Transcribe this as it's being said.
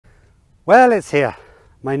Well, it's here,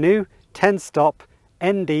 my new 10-stop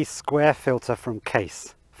ND square filter from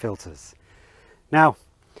Kase filters. Now,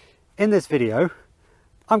 in this video,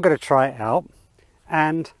 I'm going to try it out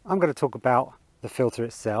and I'm going to talk about the filter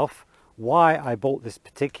itself, why I bought this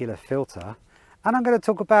particular filter, and I'm going to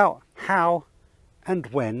talk about how and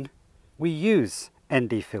when we use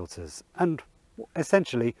ND filters and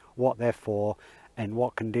essentially what they're for and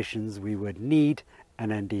what conditions we would need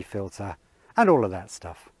an ND filter and all of that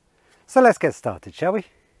stuff. So let's get started, shall we?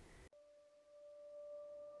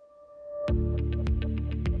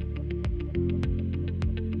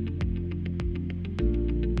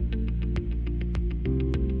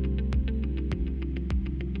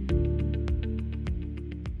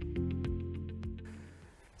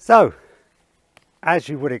 So, as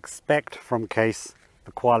you would expect from Kase,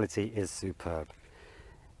 the quality is superb.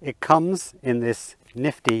 It comes in this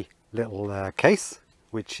nifty little case,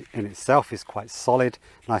 which in itself is quite solid,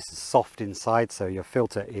 nice and soft inside, so your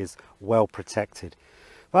filter is well protected.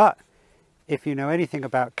 But if you know anything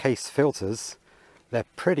about Kase filters, they're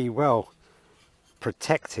pretty well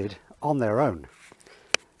protected on their own.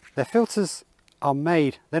 Their filters are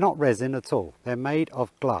made, they're not resin at all, they're made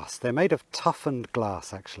of glass. They're made of toughened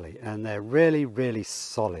glass actually, and they're really, really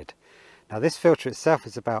solid. Now this filter itself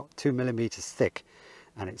is about 2 millimeters thick,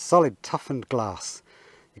 and it's solid toughened glass.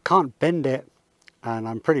 You can't bend it, and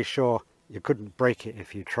I'm pretty sure you couldn't break it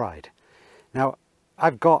if you tried. Now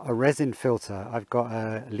I've got a resin filter, I've got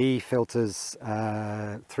a Lee Filters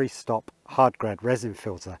 3-stop hard grad resin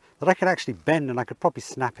filter that I could actually bend, and I could probably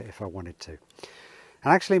snap it if I wanted to.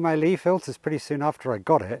 And actually my Lee filters, pretty soon after I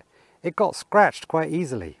got it, it got scratched quite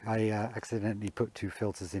easily. I accidentally put 2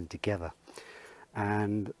 filters in together.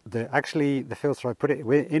 And actually the filter I put it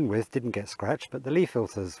in with didn't get scratched, but the Lee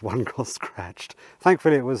filters one got scratched.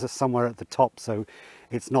 Thankfully it was somewhere at the top, so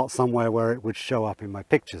it's not somewhere where it would show up in my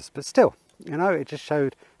pictures. But still, you know, it just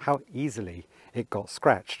showed how easily it got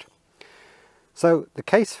scratched. So the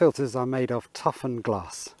Kase filters are made of toughened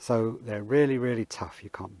glass, so they're really, really tough. You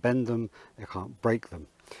can't bend them, you can't break them.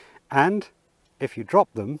 And if you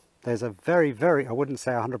drop them, there's a very, very, I wouldn't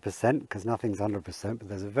say 100% because nothing's 100%, but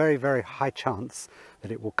there's a very, very high chance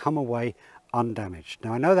that it will come away undamaged.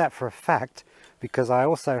 Now I know that for a fact because I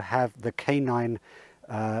also have the K9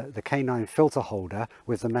 filter holder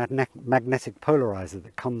with the magnetic polarizer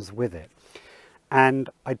that comes with it. And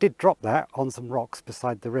I did drop that on some rocks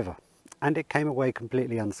beside the river, and it came away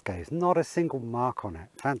completely unscathed. Not a single mark on it.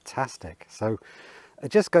 Fantastic. So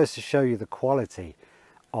it just goes to show you the quality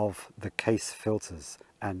of the Kase filters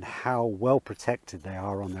and how well protected they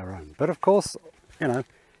are on their own. But of course, you know,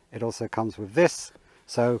 it also comes with this,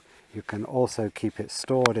 so you can also keep it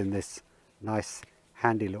stored in this nice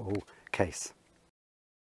handy little case.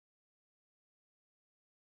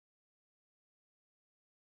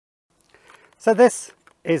 So this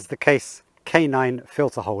is the Kase K9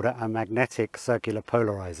 filter holder, a magnetic circular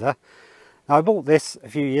polarizer. Now I bought this a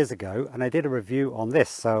few years ago and I did a review on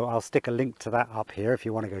this, so I'll stick a link to that up here if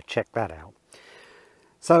you want to go check that out.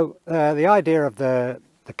 So the idea of the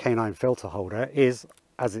K9 filter holder is,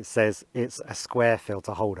 as it says, it's a square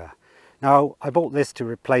filter holder. Now I bought this to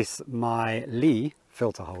replace my Lee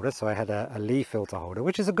filter holder, so I had a Lee filter holder,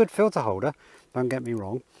 which is a good filter holder, don't get me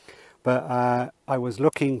wrong, but I was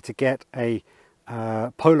looking to get a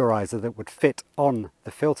polarizer that would fit on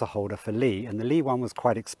the filter holder for Lee, and the Lee one was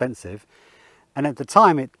quite expensive. And at the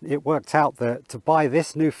time it worked out that to buy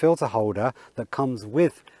this new filter holder that comes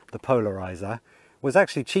with the polarizer was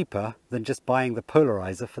actually cheaper than just buying the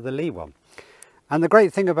polarizer for the Lee one. And the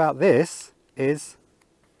great thing about this is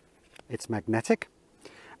it's magnetic,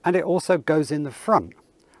 and it also goes in the front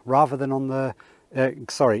rather than on the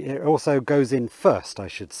it also goes in first, I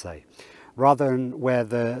should say, rather than where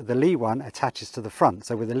the Lee one attaches to the front.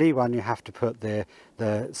 So with the Lee one you have to put the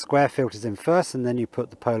square filters in first, and then you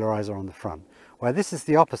put the polarizer on the front. Where this is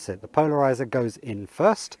the opposite, the polarizer goes in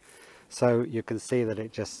first, so you can see that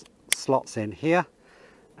it just slots in here,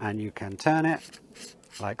 and you can turn it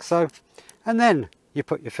like so, and then you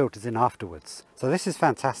put your filters in afterwards. So this is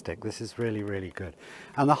fantastic. This is really, really good.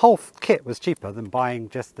 And the whole kit was cheaper than buying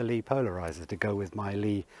just the Lee polarizer to go with my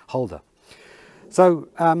Lee holder. So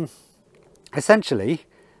essentially,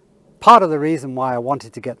 part of the reason why I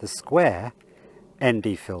wanted to get the square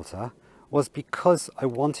ND filter was because I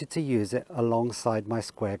wanted to use it alongside my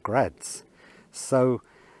square grads. So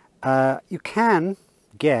you can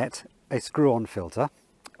get a screw-on filter.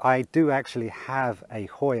 I do actually have a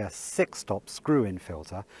Hoya 6-stop screw-in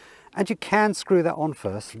filter, and you can screw that on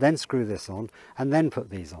first, then screw this on, and then put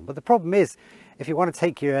these on. But the problem is, if you want to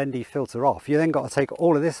take your ND filter off, you then got to take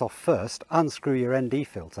all of this off first, unscrew your ND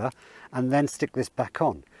filter, and then stick this back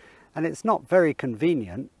on. and it's not very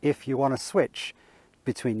convenient if you want to switch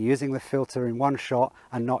between using the filter in one shot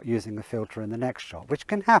and not using the filter in the next shot, which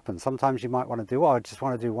can happen. Sometimes you might want to do, oh, I just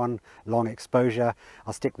want to do one long exposure,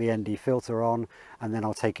 I'll stick the ND filter on and then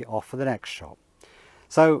I'll take it off for the next shot.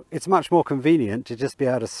 So it's much more convenient to just be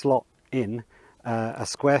able to slot in a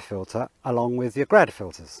square filter along with your grad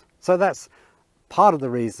filters. So that's part of the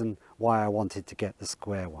reason why I wanted to get the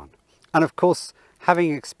square one. And of course,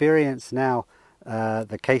 having experienced now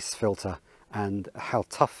the Kase filter and how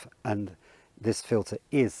tough and this filter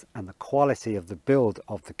is and the quality of the build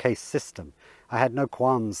of the Kase system, I had no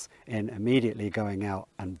qualms in immediately going out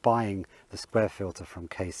and buying the square filter from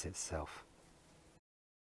Kase itself.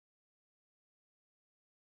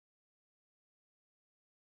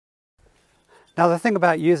 Now the thing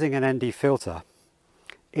about using an ND filter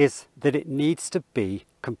is that it needs to be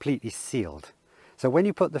completely sealed. So when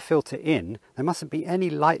you put the filter in, there mustn't be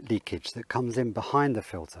any light leakage that comes in behind the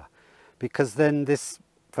filter, because then this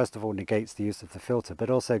first of all negates the use of the filter, but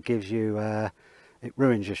also gives you, it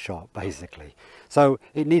ruins your shot basically. So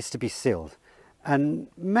it needs to be sealed. And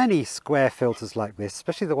many square filters like this,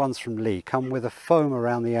 especially the ones from Lee, come with a foam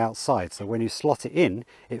around the outside. So when you slot it in,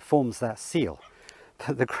 it forms that seal.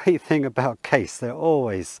 But the great thing about Kase, they're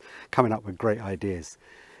always coming up with great ideas.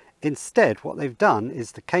 Instead, what they've done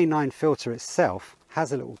is the K9 filter itself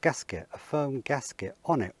has a little gasket, a foam gasket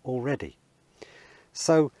on it already.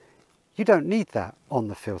 So you don't need that on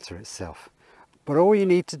the filter itself. But all you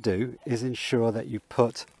need to do is ensure that you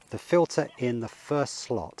put the filter in the first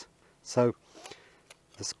slot. So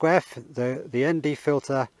the ND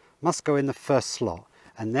filter must go in the first slot,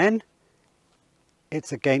 and then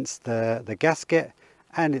it's against the gasket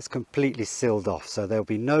and it's completely sealed off, so there'll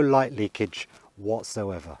be no light leakage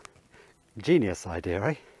whatsoever. Genius idea,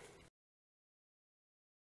 eh?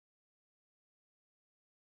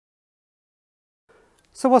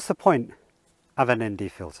 So what's the point of an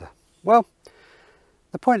ND filter? Well,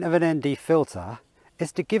 the point of an ND filter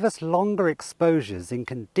is to give us longer exposures in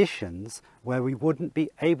conditions where we wouldn't be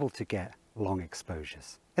able to get long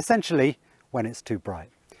exposures. Essentially, when it's too bright.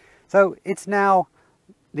 So it's now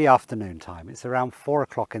the afternoon time. It's around 4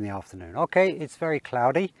 o'clock in the afternoon. Okay, it's very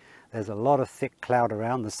cloudy. There's a lot of thick cloud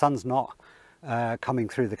around. The sun's not coming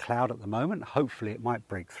through the cloud at the moment. Hopefully it might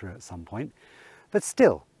break through at some point. But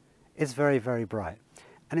still, it's very, very bright.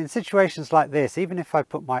 And in situations like this, even if I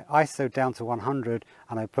put my ISO down to 100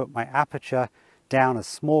 and I put my aperture down as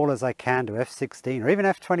small as I can to f16 or even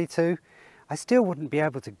f22, I still wouldn't be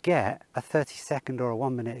able to get a 30-second or a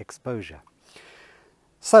 1-minute exposure.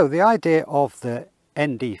 So the idea of the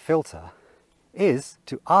ND filter is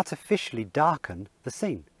to artificially darken the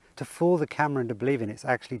scene, to fool the camera into believing it's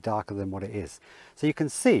actually darker than what it is. So you can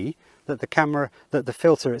see that the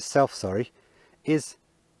filter itself, is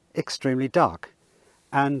extremely dark.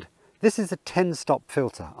 And this is a 10-stop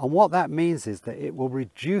filter, and what that means is that it will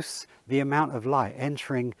reduce the amount of light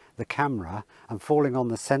entering the camera and falling on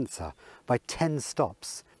the sensor by 10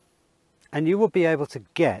 stops. And you will be able to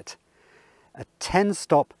get a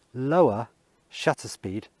 10-stop lower shutter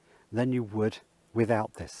speed than you would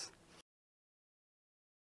without this.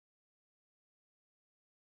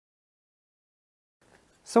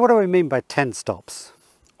 So what do we mean by 10 stops?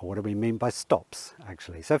 Or what do we mean by stops,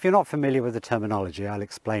 actually? So if you're not familiar with the terminology, I'll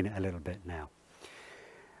explain it a little bit now.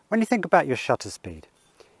 When you think about your shutter speed,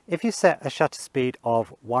 if you set a shutter speed of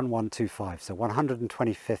 1125, so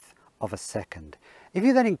 125th of a second, if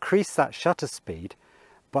you then increase that shutter speed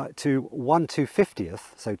to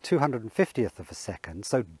 1/250th, so 250th of a second,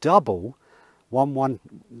 so double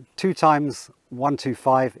 2 times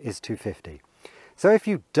 125 is 250. So if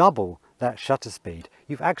you double that shutter speed,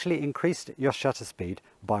 you've actually increased your shutter speed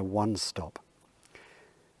by 1 stop.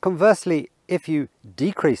 Conversely, if you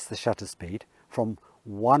decrease the shutter speed from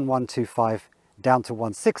 1125 down to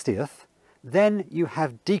 1/60th, then you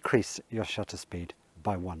have decreased your shutter speed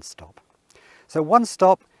by 1 stop. So 1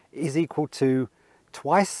 stop is equal to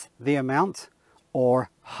twice the amount or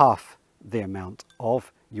half the amount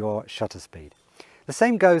of your shutter speed. The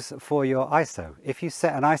same goes for your ISO. If you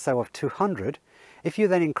set an ISO of 200, if you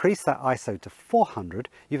then increase that ISO to 400,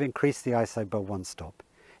 you've increased the ISO by 1 stop.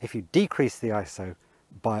 If you decrease the ISO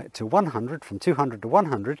to 100, from 200 to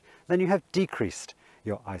 100, then you have decreased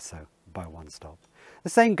your ISO by 1 stop. The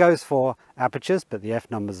same goes for apertures, but the F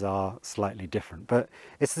numbers are slightly different. But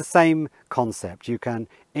it's the same concept. You can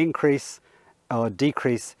increase or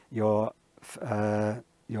decrease your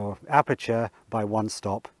aperture by 1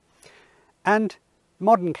 stop. And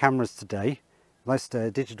modern cameras today most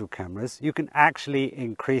digital cameras, you can actually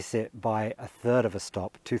increase it by 1/3 of a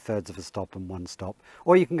stop, 2/3 of a stop and 1 stop.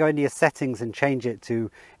 Or you can go into your settings and change it to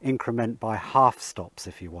increment by half stops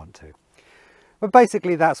if you want to. But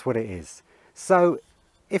basically that's what it is. So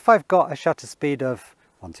if I've got a shutter speed of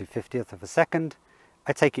 1/250th of a second,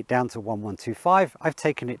 I take it down to 1125, I've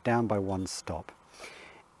taken it down by 1 stop.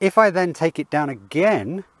 If I then take it down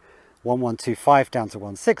again, 1125 down to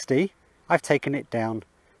 160, I've taken it down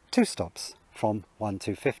 2 stops from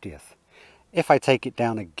 1/250th. If I take it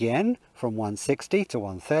down again from 160 to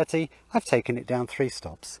 130, I've taken it down 3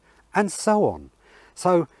 stops, and so on.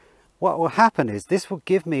 So what will happen is this will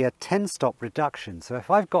give me a 10 stop reduction. So if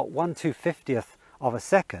I've got 1/250th of a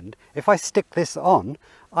second, if I stick this on,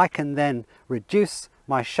 I can then reduce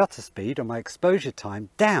my shutter speed or my exposure time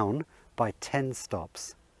down by 10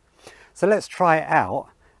 stops. So let's try it out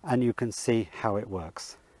and you can see how it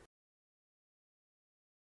works.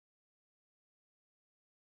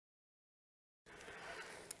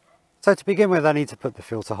 So to begin with, I need to put the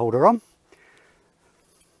filter holder on.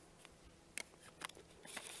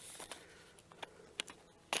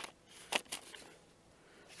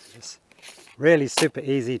 It's really super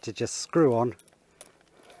easy to just screw on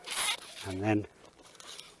and then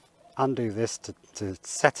undo this to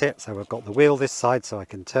set it. So we've got the wheel this side so I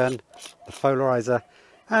can turn the polarizer,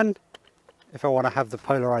 and if I want to have the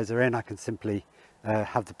polarizer in, I can simply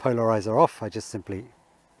have the polarizer off. I just simply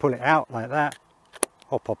pull it out like that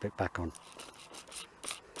or pop it back on.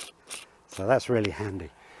 So that's really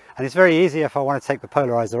handy, and it's very easy. If I want to take the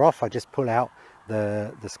polarizer off, I just pull out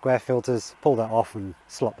the square filters, pull that off and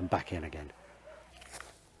slot them back in again.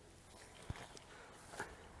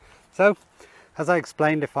 So as I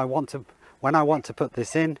explained, when I want to put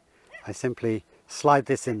this in, I simply slide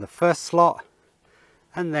this in the first slot,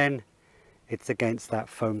 and then it's against that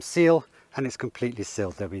foam seal and it's completely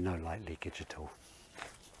sealed. There'll be no light leakage at all.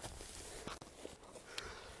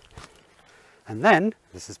 And then,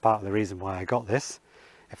 this is part of the reason why I got this,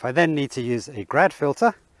 if I then need to use a grad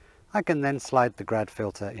filter, I can then slide the grad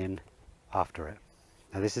filter in after it.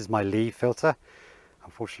 Now this is my Lee filter.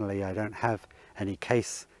 Unfortunately I don't have any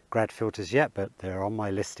Kase grad filters yet, but they're on my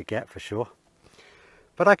list to get for sure.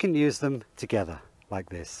 But I can use them together like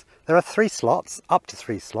this. There are 3 slots, up to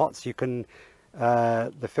 3 slots. You can,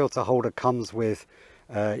 the filter holder comes with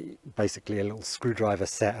basically a little screwdriver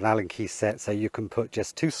set, an Allen key set, so you can put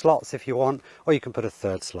just 2 slots if you want, or you can put a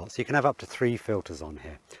 3rd slot. So you can have up to 3 filters on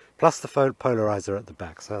here, plus the polarizer at the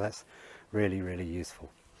back. So that's really, really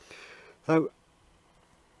useful. So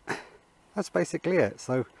that's basically it.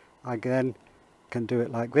 So I again can do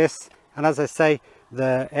it like this, and as I say,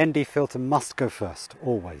 the ND filter must go first,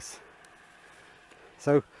 always.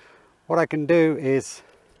 So what I can do is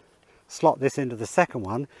slot this into the second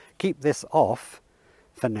one, keep this off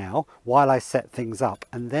for now while I set things up,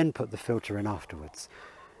 and then put the filter in afterwards.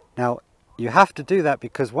 Now you have to do that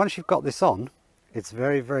because once you've got this on, it's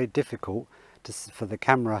very, very difficult for the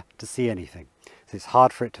camera to see anything. So it's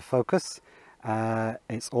hard for it to focus.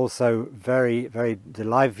 It's also the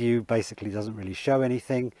live view basically doesn't really show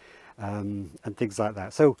anything, and things like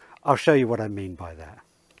that. So I'll show you what I mean by that.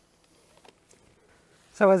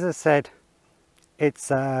 So as I said, it's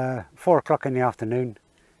 4 o'clock in the afternoon.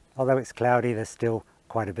 Although it's cloudy, there's still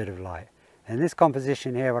quite a bit of light. In this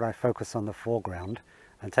composition here, when I focus on the foreground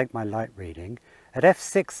and take my light reading, at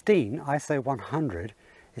f16 ISO 100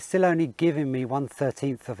 is still only giving me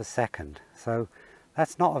 1/13th of a second. So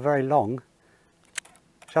that's not a very long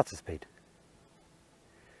shutter speed.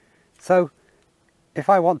 So if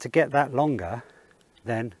I want to get that longer,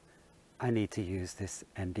 then I need to use this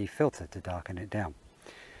ND filter to darken it down.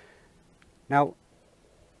 Now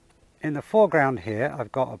in the foreground here,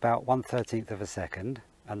 I've got about 1/13th of a second,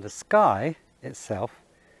 and the sky itself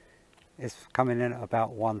is coming in at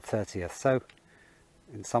about 1/30th. So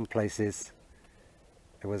in some places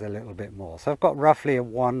it was a little bit more. So I've got roughly a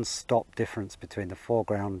 1 stop difference between the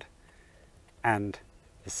foreground and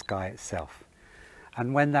the sky itself.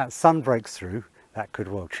 And when that sun breaks through, that could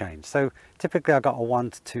well change. So typically I've got a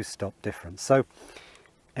 1 to 2 stop difference. So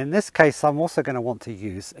in this case, I'm also going to want to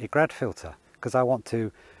use a grad filter because I want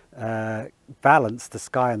to balance the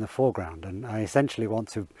sky in the foreground, and I essentially want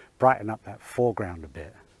to brighten up that foreground a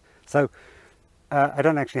bit. So I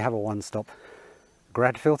don't actually have a 1-stop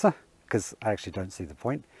grad filter because I actually don't see the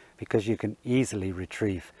point, because you can easily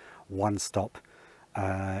retrieve 1 stop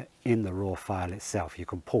in the raw file itself. You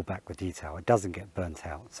can pull back the detail, it doesn't get burnt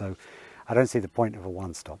out. So I don't see the point of a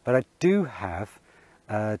 1-stop, but I do have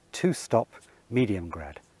a 2-stop medium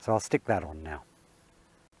grad, so I'll stick that on now.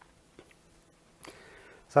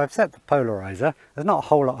 So I've set the polarizer. There's not a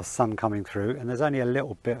whole lot of sun coming through, and there's only a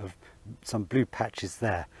little bit of some blue patches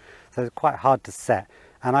there. So it's quite hard to set.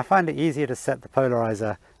 And I find it easier to set the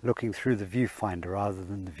polarizer looking through the viewfinder rather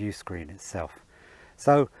than the view screen itself.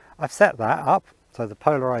 So I've set that up, so the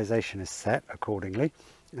polarization is set accordingly.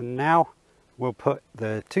 And now we'll put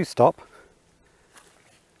the two-stop.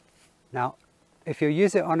 Now, if you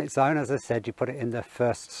use it on its own, as I said, you put it in the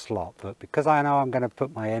first slot. But because I know I'm going to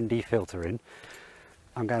put my ND filter in,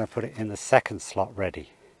 I'm going to put it in the second slot ready.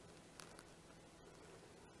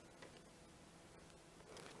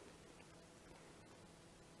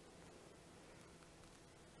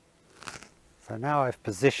 So now I've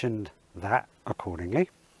positioned that accordingly.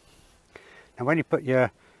 And when you put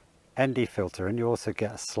your ND filter in, you also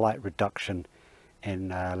get a slight reduction in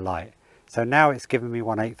light. So now it's given me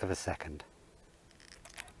 1/8 of a second.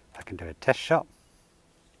 I can do a test shot.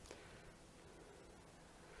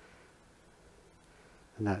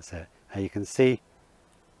 And that's it. And you can see,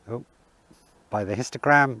 oh, by the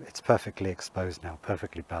histogram, it's perfectly exposed now,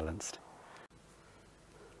 perfectly balanced.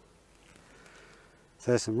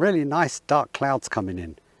 So there's some really nice dark clouds coming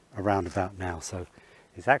in around about now. So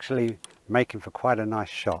it's actually making for quite a nice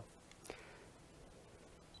shot.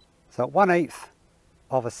 So at 1/8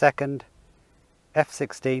 of a second,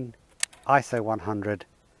 f16, ISO 100,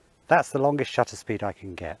 that's the longest shutter speed I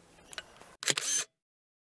can get.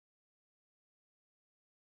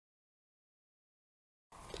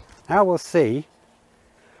 Now we'll see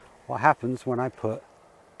what happens when I put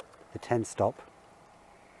the 10-stop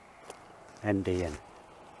ND in.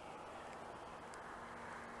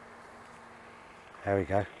 There we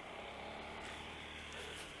go.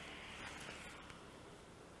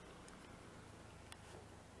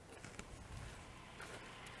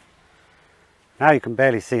 Now you can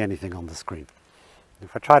barely see anything on the screen.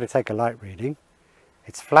 If I try to take a light reading,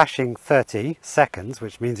 it's flashing 30 seconds,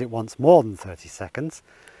 which means it wants more than 30 seconds.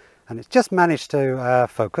 And it's just managed to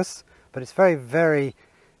focus, but it's very, very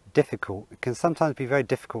difficult. It can sometimes be very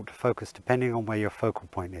difficult to focus depending on where your focal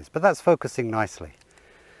point is, but that's focusing nicely.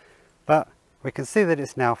 But we can see that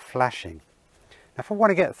it's now flashing. Now if I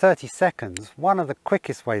want to get 30 seconds, one of the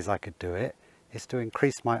quickest ways I could do it is to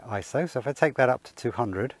increase my ISO. So if I take that up to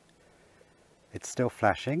 200, it's still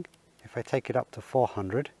flashing. If I take it up to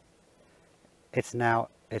 400, it's not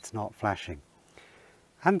flashing.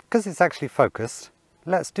 And because it's actually focused,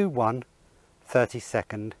 let's do one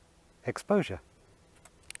 30-second exposure.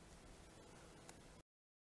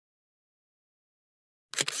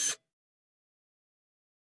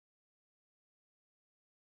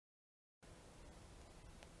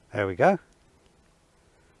 There we go.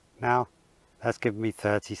 Now that's given me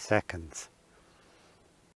 30 seconds.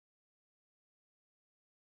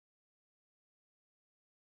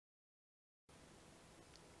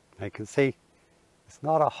 Now you can see there's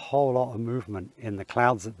not a whole lot of movement in the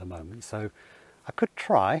clouds at the moment, so I could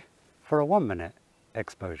try for a 1-minute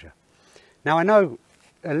exposure. Now I know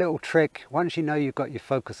a little trick, once you know you've got your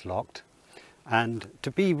focus locked, and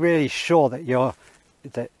to be really sure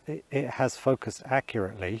that it has focused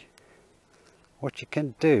accurately, what you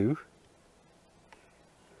can do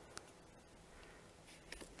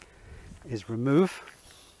is remove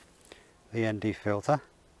the ND filter,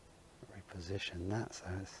 reposition that so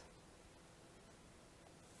it's,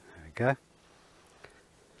 there we go.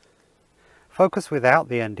 Focus without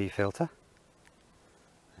the ND filter,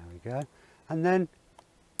 there we go, and then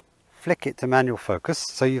flick it to manual focus,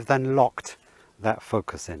 so you've then locked that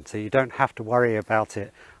focus in, so you don't have to worry about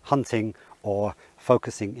it hunting or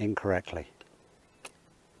focusing incorrectly.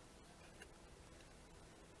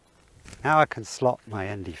 Now I can slot my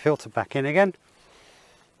ND filter back in again.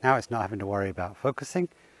 Now it's not having to worry about focusing,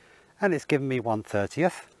 and it's given me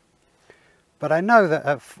 1/30th. But I know that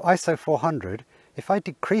at ISO 400, if I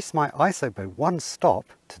decrease my ISO by 1 stop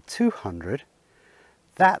to 200,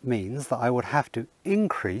 that means that I would have to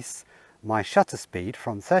increase my shutter speed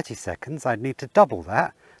from 30 seconds. I'd need to double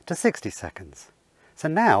that to 60 seconds. So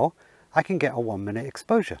now I can get a 1-minute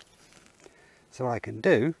exposure. So what I can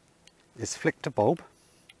do is flick to bulb.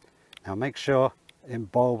 Now make sure in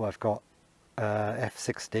bulb I've got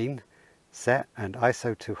f16 set and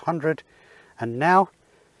ISO 200, and now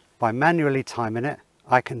by manually timing it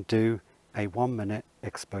I can do a 1-minute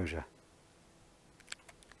exposure.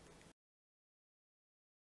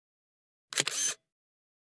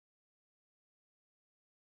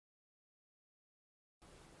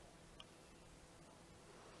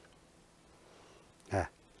 There.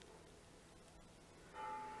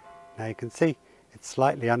 Now you can see it's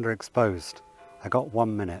slightly underexposed. I got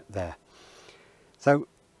 1 minute there. So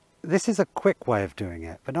this is a quick way of doing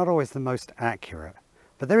it, but not always the most accurate.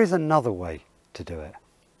 But there is another way to do it.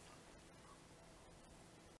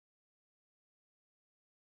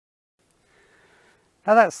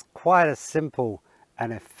 Now that's quite a simple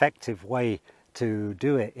and effective way to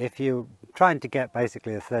do it if you're trying to get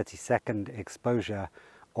basically a 30-second exposure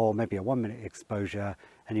or maybe a 1-minute exposure,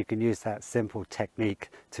 and you can use that simple technique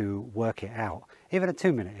to work it out, even a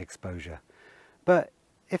 2-minute exposure. But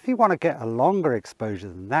if you want to get a longer exposure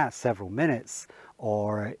than that, several minutes,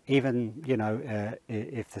 or even, you know,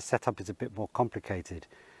 if the setup is a bit more complicated,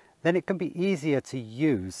 then it can be easier to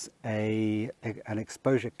use an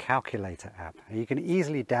exposure calculator app. And you can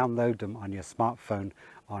easily download them on your smartphone,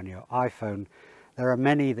 on your iPhone. There are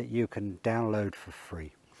many that you can download for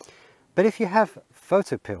free. But if you have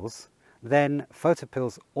Photopills, then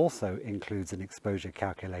Photopills also includes an exposure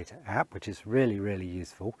calculator app, which is really, really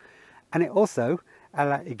useful. And it also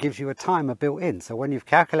it gives you a timer built in. So when you've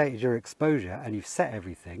calculated your exposure and you've set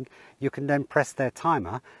everything, you can then press their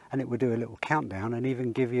timer and it will do a little countdown and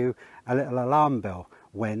even give you a little alarm bell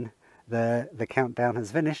when the countdown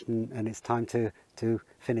has finished and it's time to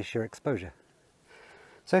finish your exposure.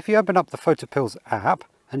 So if you open up the Photopills app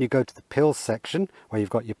and you go to the pills section where you've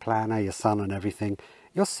got your planner, your sun and everything,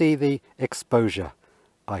 you'll see the exposure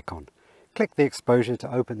icon. Click the exposure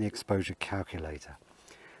to open the exposure calculator.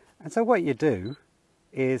 And so what you do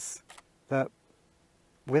is that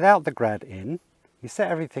without the grad in, you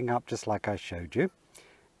set everything up just like I showed you,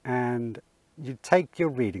 and you take your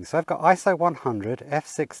reading. So I've got ISO 100,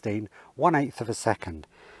 f16, 1/8 of a second.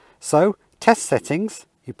 So test settings,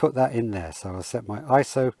 you put that in there. So I'll set my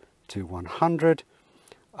ISO to 100.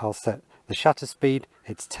 I'll set the shutter speed.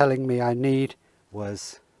 It's telling me I need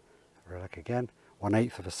was, look again,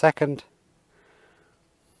 1/8 of a second.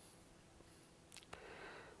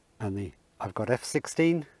 And I've got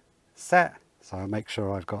f16 set, so I'll make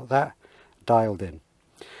sure I've got that dialed in.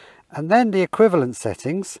 And then the equivalent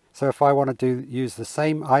settings, so if I want to use the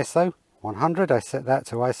same ISO 100, I set that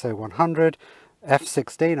to ISO 100,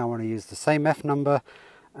 f16, I want to use the same f number,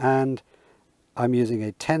 and I'm using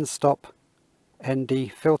a 10 stop ND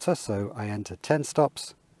filter, so I enter 10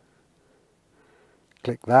 stops,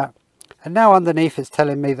 click that. And now underneath it's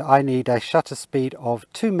telling me that I need a shutter speed of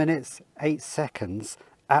 2 minutes 8 seconds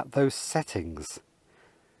at those settings.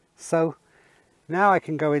 So now I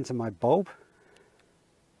can go into my bulb.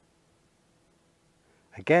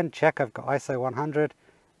 Again, check I've got ISO 100,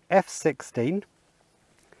 f16.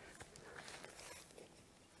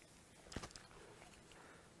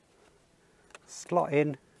 Slot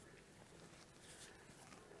in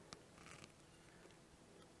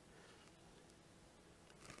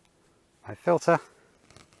my filter,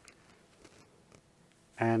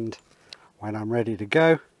 and when I'm ready to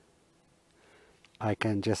go, I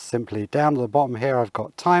can just simply down to the bottom here, I've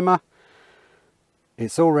got timer.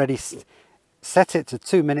 It's already set it to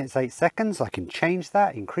 2 minutes 8 seconds. I can change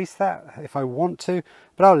that, increase that if I want to,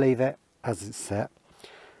 but I'll leave it as it's set.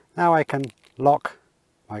 Now I can lock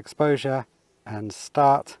my exposure and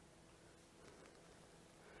start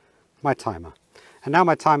my timer. And now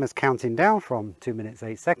my timer is counting down from 2 minutes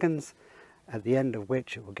 8 seconds, at the end of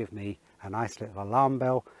which it will give me a nice little alarm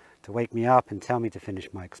bell to wake me up and tell me to finish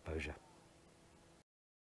my exposure.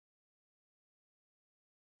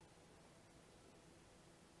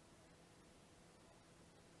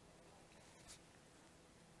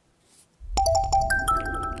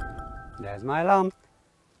 There's my alarm.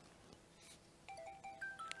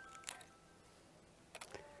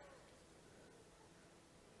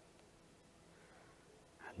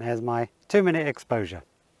 And there's my 2 minute exposure.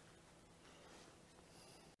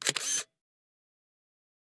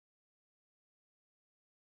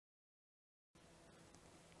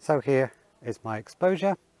 So here is my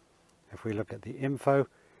exposure. If we look at the info,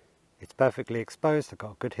 it's perfectly exposed. I've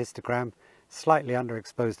got a good histogram, slightly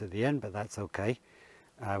underexposed at the end, but that's okay.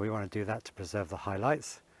 We want to do that to preserve the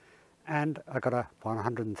highlights. And I got a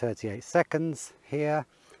 138 seconds here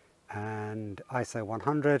and ISO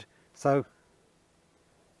 100. So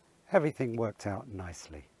everything worked out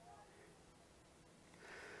nicely.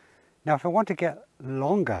 Now, if I want to get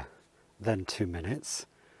longer than 2 minutes,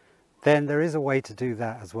 then there is a way to do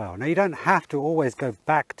that as well. Now, you don't have to always go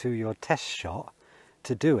back to your test shot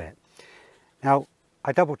to do it. Now,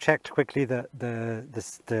 I double checked quickly that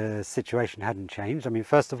the situation hadn't changed. I mean,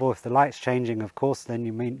 first of all, if the light's changing, of course, then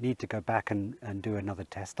you may need to go back and do another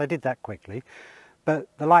test. I did that quickly, but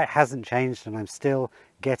the light hasn't changed and I'm still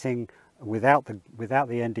getting, without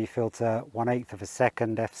the ND filter, 1/8 of a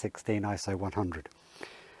second, f16, ISO 100.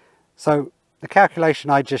 So the calculation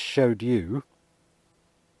I just showed you,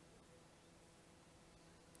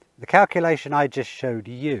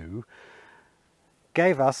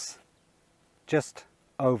 gave us just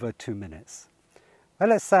over 2 minutes. Well,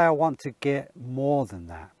 let's say I want to get more than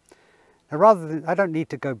that. Now, rather than, I don't need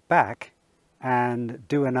to go back and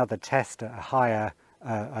do another test at a higher,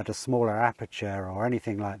 at a smaller aperture or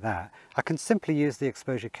anything like that, I can simply use the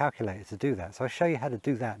exposure calculator to do that. So I'll show you how to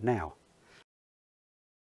do that now.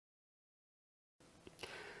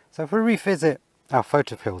 So if we revisit our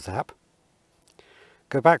Photopills app,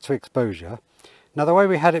 go back to exposure. Now the way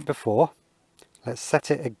we had it before, let's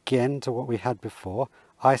set it again to what we had before.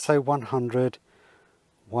 ISO 100,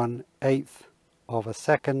 1/8 of a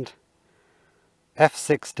second,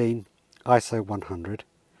 f16, ISO 100.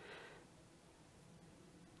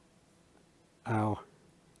 Our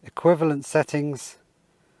equivalent settings,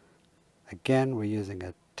 again we're using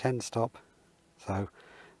a 10 stop, so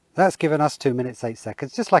that's given us 2 minutes 8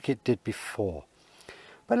 seconds, just like it did before.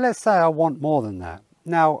 But let's say I want more than that.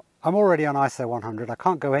 Now I'm already on ISO 100, I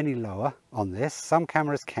can't go any lower on this. Some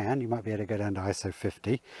cameras can, you might be able to go down to ISO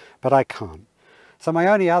 50, but I can't. So my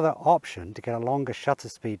only other option to get a longer shutter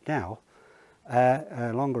speed now,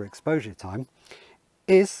 a longer exposure time,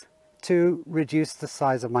 is to reduce the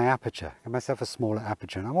size of my aperture, give myself a smaller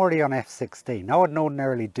aperture. And I'm already on f16. I wouldn't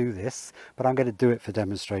ordinarily do this, but I'm going to do it for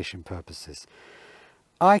demonstration purposes.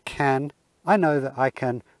 I know that I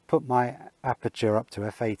can put my aperture up to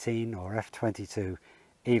f18 or f22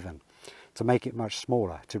 even, to make it much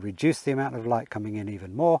smaller, to reduce the amount of light coming in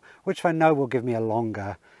even more, which I know will give me a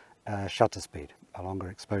longer shutter speed, a longer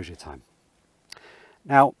exposure time.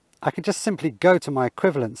 Now I can just simply go to my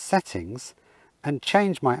equivalent settings and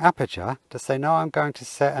change my aperture to say, no, I'm going to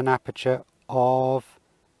set an aperture of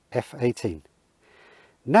f18.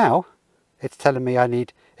 Now it's telling me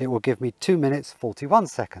it will give me 2 minutes 41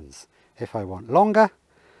 seconds. If I want longer,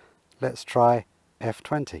 let's try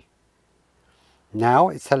f20. Now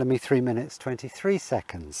it's telling me 3 minutes 23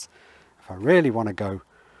 seconds. If I really want to go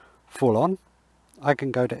full on, I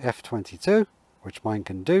can go to f22, which mine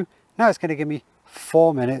can do. Now it's going to give me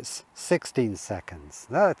 4 minutes 16 seconds.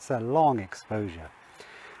 That's a long exposure.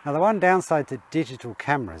 Now the one downside to digital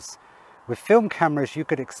cameras, with film cameras you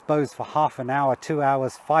could expose for half an hour, 2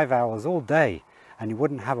 hours, 5 hours, all day, and you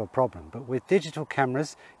wouldn't have a problem. But with digital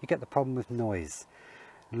cameras you get the problem with noise.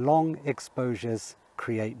 Long exposures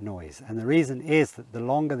create noise, and the reason is that the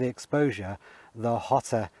longer the exposure, the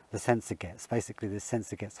hotter the sensor gets. Basically the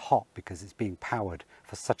sensor gets hot because it's being powered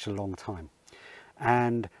for such a long time,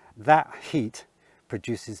 and that heat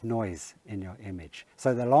produces noise in your image.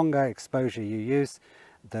 So the longer exposure you use,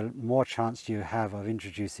 the more chance you have of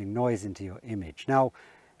introducing noise into your image. Now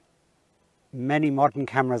many modern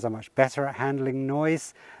cameras are much better at handling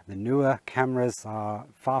noise. The newer cameras are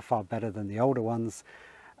far better than the older ones,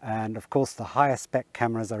 and of course the higher spec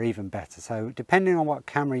cameras are even better. So depending on what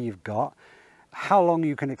camera you've got, how long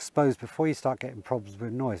you can expose before you start getting problems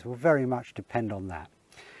with noise will very much depend on that.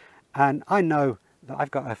 And I know that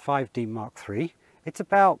I've got a 5D Mark III. It's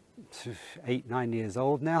about 8-9 years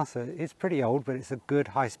old now, so it's pretty old, but it's a good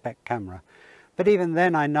high spec camera. But even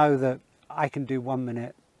then I know that I can do 1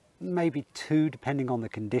 minute, maybe 2, depending on the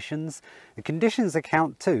conditions. The conditions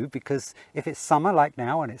account too, because if it's summer like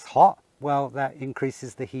now and it's hot, well, that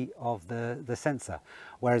increases the heat of the sensor.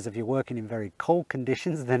 Whereas if you're working in very cold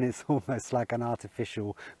conditions, then it's almost like an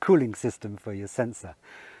artificial cooling system for your sensor.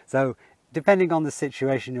 So depending on the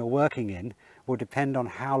situation you're working in will depend on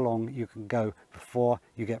how long you can go before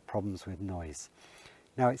you get problems with noise.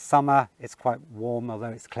 Now it's summer, it's quite warm,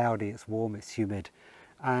 although it's cloudy, it's warm, it's humid.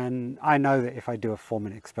 And I know that if I do a 4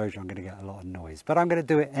 minute exposure, I'm going to get a lot of noise, but I'm going to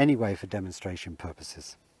do it anyway for demonstration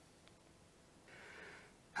purposes.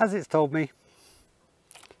 As it's told me,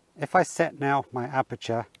 if I set now my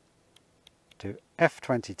aperture to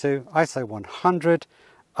f22, ISO 100,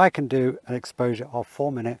 I can do an exposure of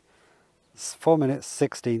 4 minutes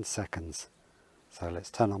 16 seconds. So let's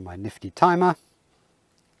turn on my nifty timer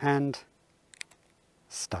and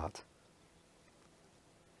start.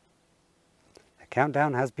 The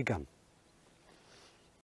countdown has begun.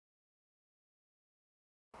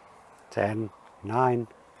 10, 9,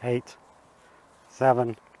 8,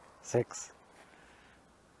 7, 6,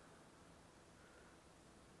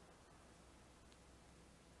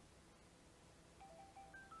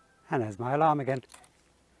 and there's my alarm again.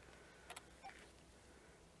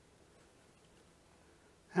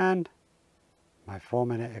 And my 4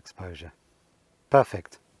 minute exposure.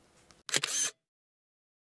 Perfect.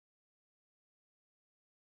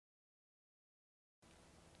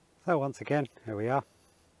 So once again, here we are.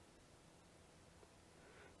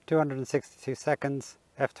 262 seconds,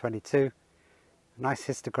 f22. Nice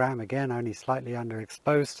histogram again, only slightly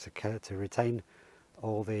underexposed to retain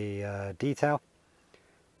all the detail.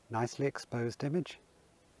 Nicely exposed image.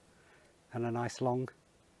 And a nice long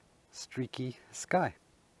streaky sky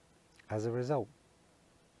as a result.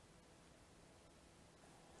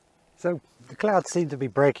 So the clouds seem to be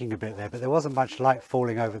breaking a bit there, but there wasn't much light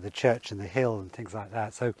falling over the church and the hill and things like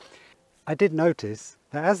that. So I did notice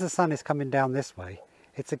that as the sun is coming down this way,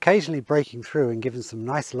 it's occasionally breaking through and giving some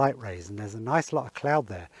nice light rays, and there's a nice lot of cloud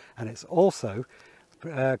there, and it's also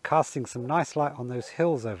casting some nice light on those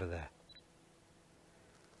hills over there.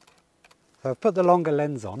 So I've put the longer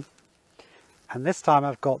lens on, and this time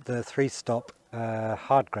I've got the 3-stop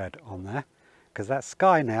hard grad on there, because that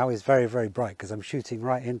sky now is very, very bright because I'm shooting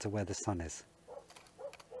right into where the sun is.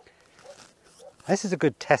 This is a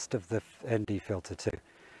good test of the ND filter too.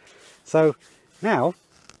 So now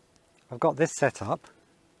I've got this set up,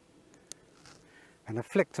 and I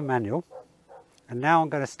flick to manual, and now I'm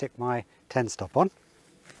going to stick my 10-stop on.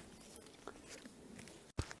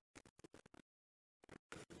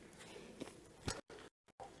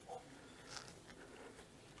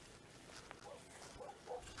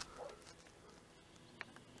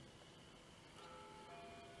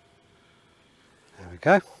 There we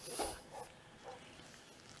go.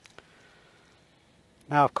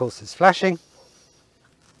 Now of course it's flashing.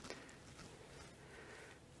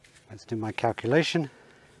 Let's do my calculation.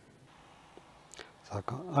 So I've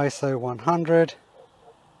got ISO 100,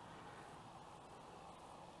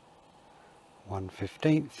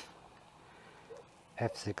 1/15,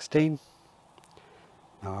 f16.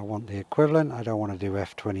 Now I want the equivalent, I don't want to do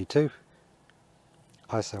f22.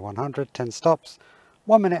 ISO 100, 10 stops,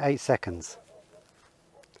 1 minute 8 seconds.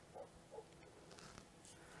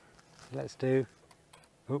 Let's do,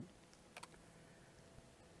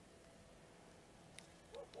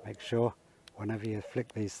 make sure whenever you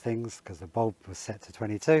flick these things, because the bulb was set to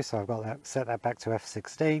 22, so I've got that, set that back to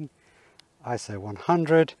f16, ISO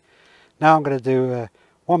 100. Now I'm going to do a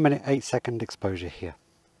 1 minute 8 second exposure here.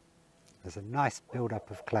 There's a nice build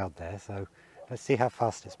up of cloud there, so let's see how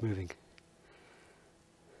fast it's moving.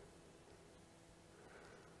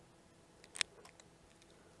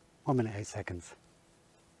 One minute 8 seconds.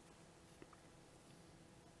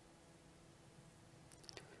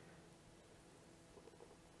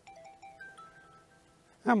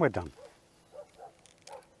 And we're done.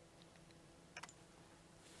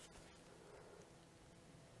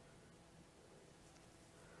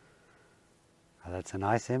 Oh, that's a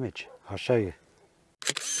nice image. I'll show you.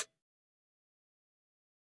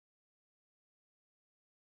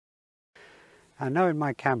 And knowing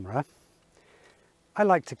my camera, I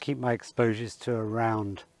like to keep my exposures to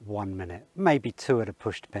around 1 minute, maybe 2 at a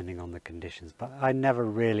push depending on the conditions, but I never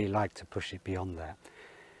really like to push it beyond that.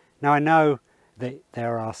 Now I know that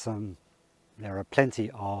there are plenty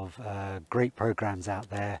of great programs out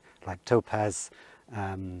there like Topaz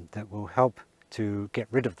that will help to get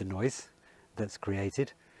rid of the noise that's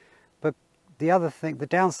created. But the other thing, the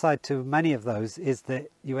downside to many of those is that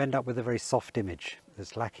you end up with a very soft image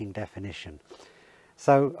that's lacking definition.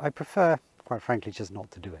 So I prefer, quite frankly, just not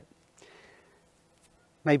to do it.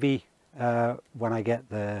 Maybe when I get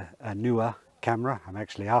a newer camera, I'm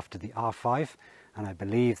actually after the R5, and I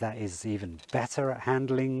believe that is even better at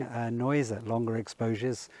handling noise at longer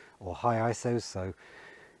exposures or high ISOs. So,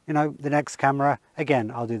 you know, the next camera,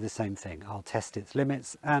 again, I'll do the same thing. I'll test its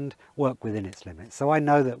limits and work within its limits. So I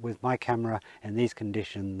know that with my camera in these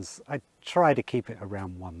conditions, I try to keep it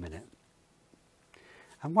around 1 minute.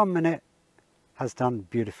 And 1 minute has done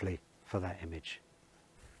beautifully for that image.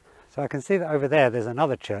 So I can see that over there, there's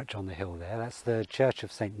another church on the hill there. That's the Church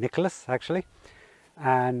of St. Nicholas, actually.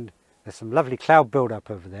 And there's some lovely cloud build-up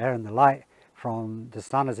over there, and the light from the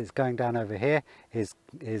sun as it's going down over here is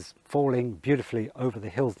falling beautifully over the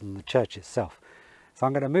hills and the church itself. So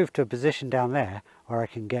I'm going to move to a position down there where I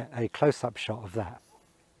can get a close-up shot of that.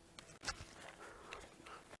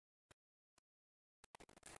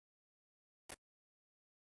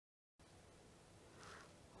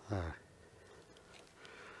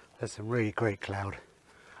 There's some really great cloud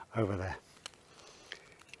over there.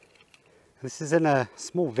 This is in a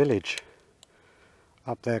small village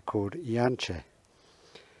up there called Yanche,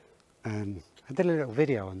 and I did a little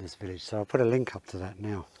video on this village, so I'll put a link up to that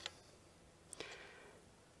now.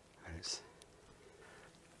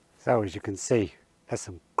 So as you can see, there's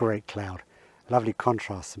some great cloud, lovely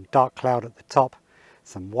contrast, some dark cloud at the top,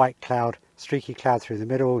 some white cloud, streaky cloud through the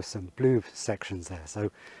middle, some blue sections there.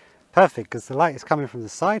 So perfect, because the light is coming from the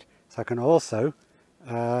side, so I can also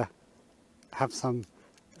have some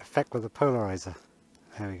effect with the polarizer.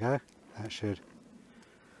 There we go, that should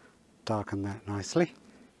darken that nicely.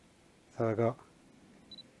 So I've got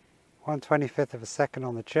 1/25 of a second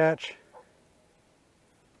on the church,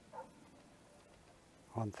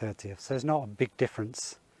 1/30th, so there's not a big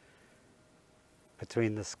difference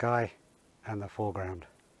between the sky and the foreground.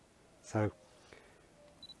 So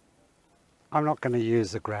I'm not going to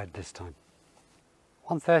use a grad this time.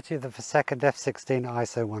 1/30 of a second f/16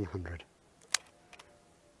 ISO 100.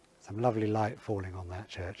 Some lovely light falling on that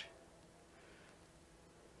church.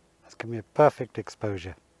 That's giving me a perfect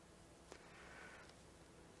exposure.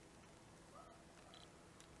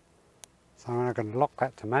 So I'm now going to lock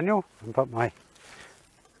that to manual and put my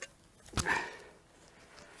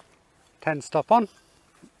 10 stop on.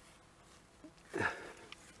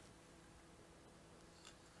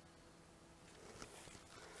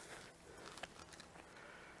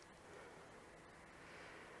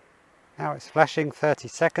 Now it's flashing 30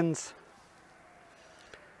 seconds.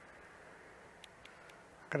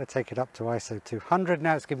 I'm going to take it up to ISO 200.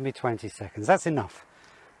 Now it's giving me 20 seconds. That's enough.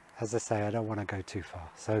 As I say, I don't want to go too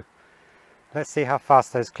far. So let's see how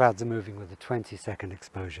fast those clouds are moving with a 20-second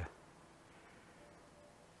exposure.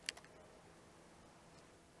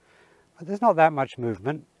 But there's not that much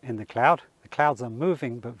movement in the cloud. The clouds are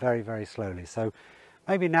moving, but very, very slowly. So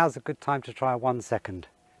maybe now's a good time to try a 1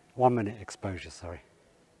 minute exposure, sorry.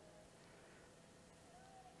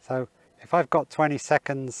 So if I've got 20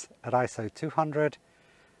 seconds at ISO 200,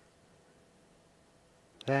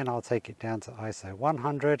 then I'll take it down to ISO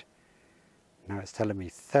 100. Now it's telling me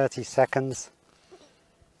 30 seconds.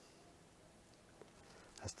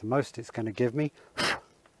 That's the most it's going to give me.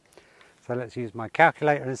 So let's use my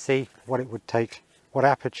calculator and see what it would take, what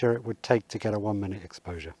aperture it would take to get a 1 minute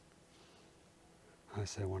exposure.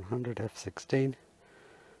 ISO 100, f/16,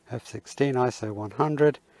 f/16, ISO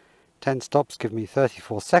 100. 10 stops give me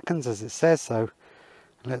 34 seconds as it says, so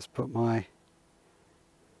let's put my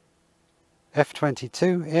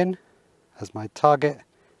f/22 in as my target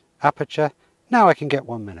aperture. Now I can get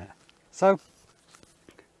 1 minute. So,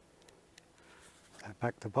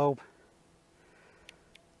 back to bulb,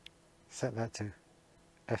 set that to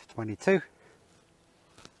f/22.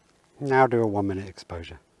 Now do a 1 minute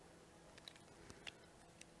exposure.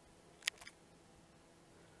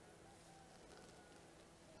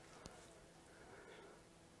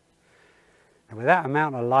 And with that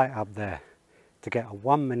amount of light up there, to get a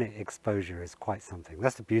 1 minute exposure is quite something.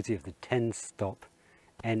 That's the beauty of the 10 stop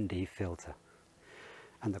ND filter.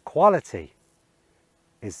 And the quality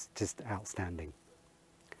is just outstanding.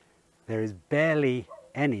 There is barely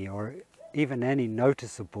any or even any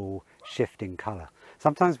noticeable shift in color.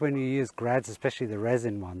 Sometimes when you use grads, especially the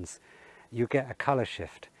resin ones, you get a color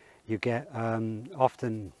shift. You get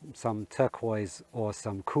often some turquoise or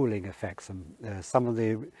some cooling effects. Some of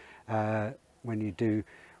the when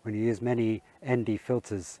you use many ND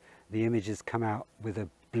filters, the images come out with a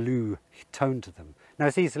blue tone to them. Now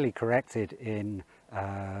it's easily corrected in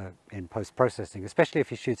post-processing, especially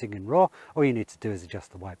if you're shooting in RAW. All you need to do is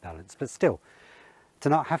adjust the white balance. But still, to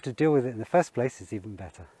not have to deal with it in the first place is even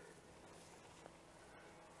better.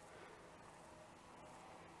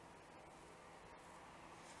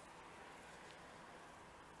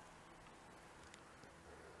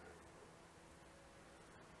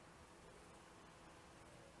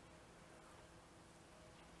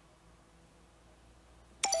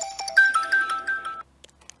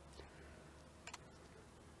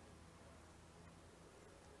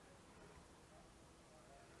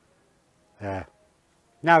 There.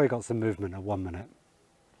 Now we've got some movement at 1 minute.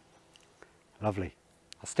 Lovely.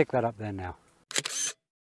 I'll stick that up there now.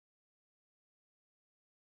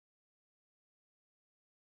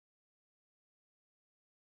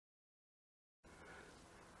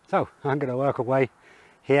 So I'm going to work away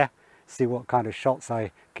here, see what kind of shots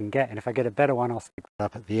I can get, and if I get a better one I'll stick that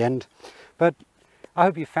up at the end. But I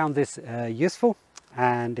hope you found this useful,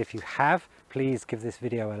 and if you have, please give this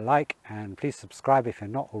video a like and please subscribe if you're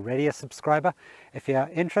not already a subscriber. If you're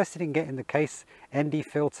interested in getting the Kase ND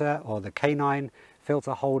filter or the K9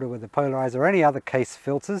 filter holder with the polarizer or any other Kase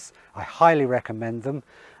filters, I highly recommend them.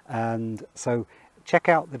 And so check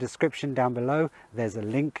out the description down below. There's a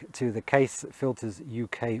link to the Kase Filters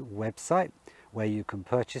UK website where you can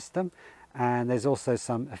purchase them. And there's also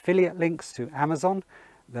some affiliate links to Amazon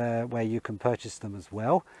where you can purchase them as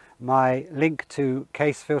well. My link to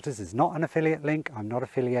Kase Filters is not an affiliate link. I'm not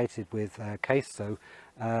affiliated with Kase, so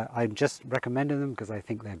I'm just recommending them because I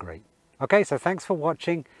think they're great. Okay, so thanks for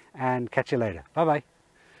watching and catch you later. Bye bye.